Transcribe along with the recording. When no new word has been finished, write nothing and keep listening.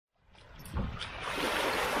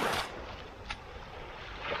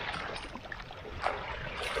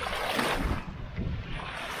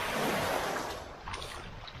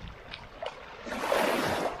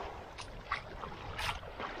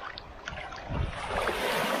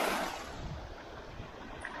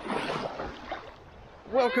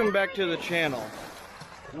Welcome back to the channel.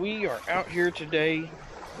 We are out here today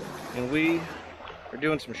and we are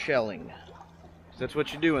doing some shelling. That's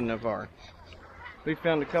what you do in Navarre. We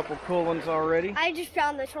found a couple cool ones already. I just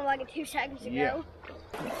found this one like 2 seconds ago. Yeah.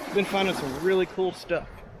 Been finding some really cool stuff.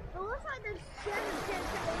 It looks like there's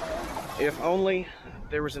 7 If only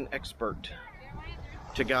there was an expert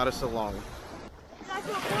to guide us along. That's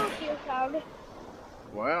what you found.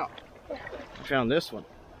 Wow. I found this one.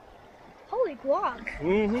 Holy guac.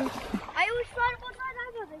 Mm-hmm. I always find one right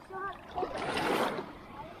now, they still have it.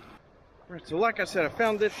 Right, so like I said, I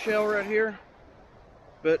found this shell right here,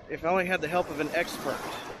 but if I only had the help of an expert.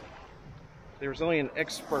 There was only an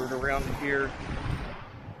expert around here.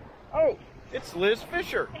 Oh, it's Liz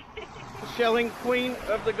Fisher, the shelling queen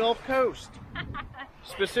of the Gulf Coast,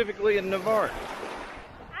 specifically in Navarre.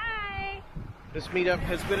 Hi. This meetup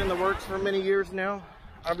has been in the works for many years now.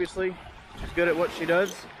 Obviously, she's good at what she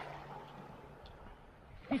does.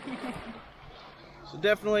 So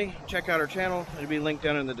definitely check out her channel. It'll be linked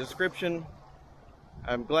down in the description.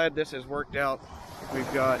 I'm glad this has worked out.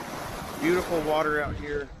 We've got beautiful water out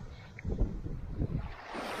here.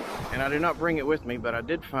 And I did not bring it with me, but I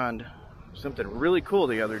did find something really cool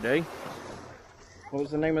the other day. What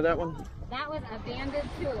was the name of that one? That was a banded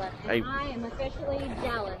tulip, and I am officially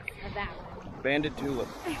jealous of that one. Banded tulip.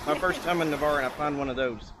 My first time in Navarre and I found one of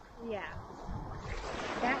those. Yeah.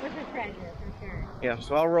 That was a treasure for sure. Yeah,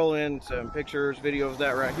 so I'll roll in some pictures, video of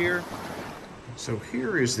that right here. So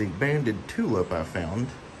here is the banded tulip I found.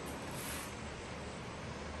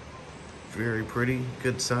 Very pretty,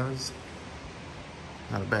 good size.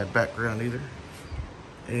 Not a bad background either.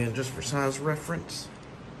 And just for size reference,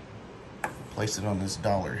 place it on this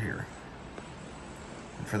dollar here.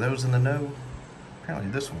 And for those in the know,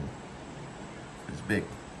 apparently this one is big.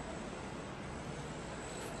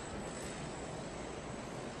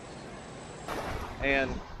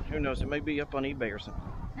 And who knows, it may be up on eBay or something.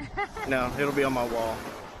 No, it'll be on my wall.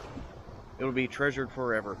 It'll be treasured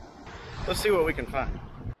forever. Let's see what we can find.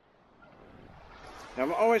 Now,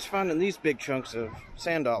 I'm always finding these big chunks of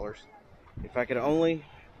sand dollars. If I could only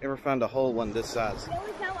ever find a whole one this size. We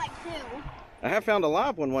only found like 2. I have found a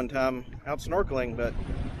live one time out snorkeling, but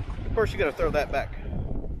of course you gotta throw that back.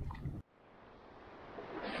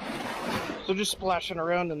 So just splashing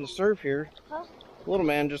around in the surf here, little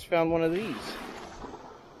man just found one of these.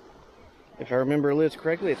 If I remember Liz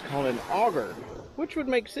correctly, it's called an auger, which would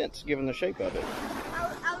make sense given the shape of it.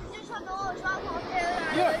 I was just on the little shop out there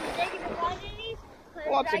and Yeah. I was digging to find these.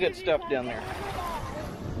 Lots of good stuff down there.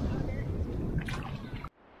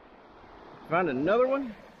 Find another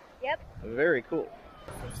one? Yep. Very cool.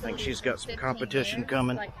 I think she's got some competition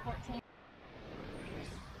coming. Like 14.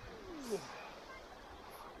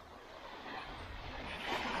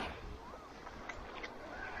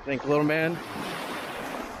 I think little man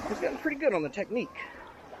has gotten pretty good on the technique.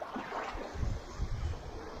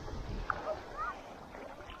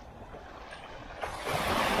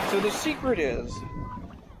 So the secret is,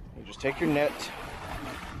 you just take your net,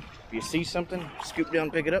 if you see something, scoop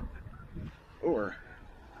down, pick it up, or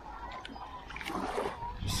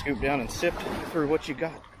just scoop down and sift through what you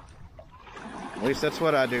got. At least that's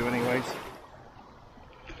what I do anyways.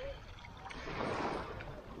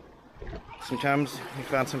 Sometimes you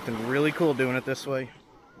find something really cool doing it this way.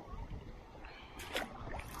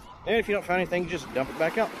 And if you don't find anything, you just dump it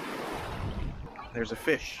back out. There's a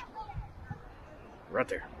fish. Right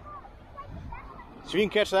there. So you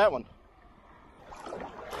can catch that one.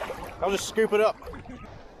 I'll just scoop it up.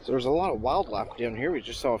 So there's a lot of wildlife down here. We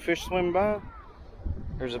just saw a fish swim by.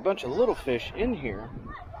 There's a bunch of little fish in here.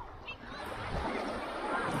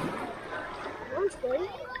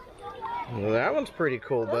 Well, that one's pretty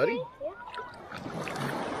cool, buddy.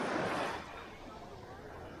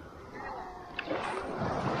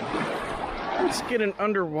 Let's get an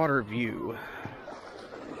underwater view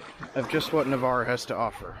of just what Navarre has to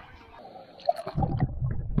offer.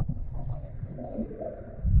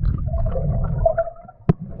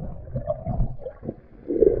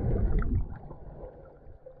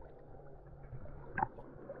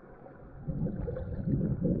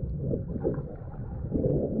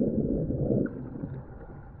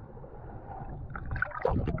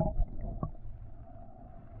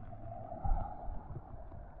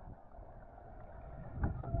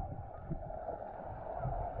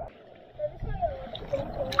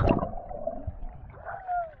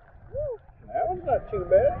 That one's not too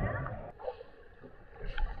bad.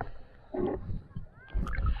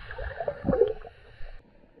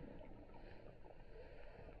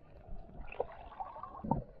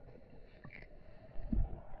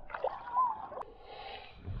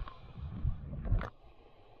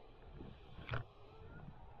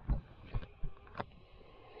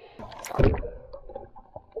 Well,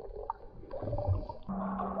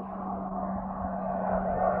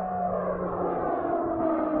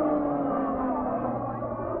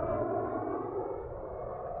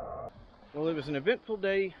 it was an eventful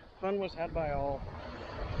day. Fun was had by all.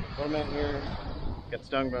 Brought in here, got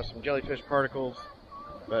stung by some jellyfish particles,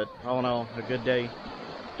 but all in all, a good day.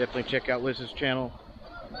 Definitely check out Liz's channel,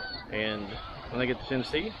 and when I get to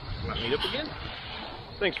Tennessee, I might meet up again.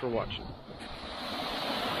 Thanks for watching.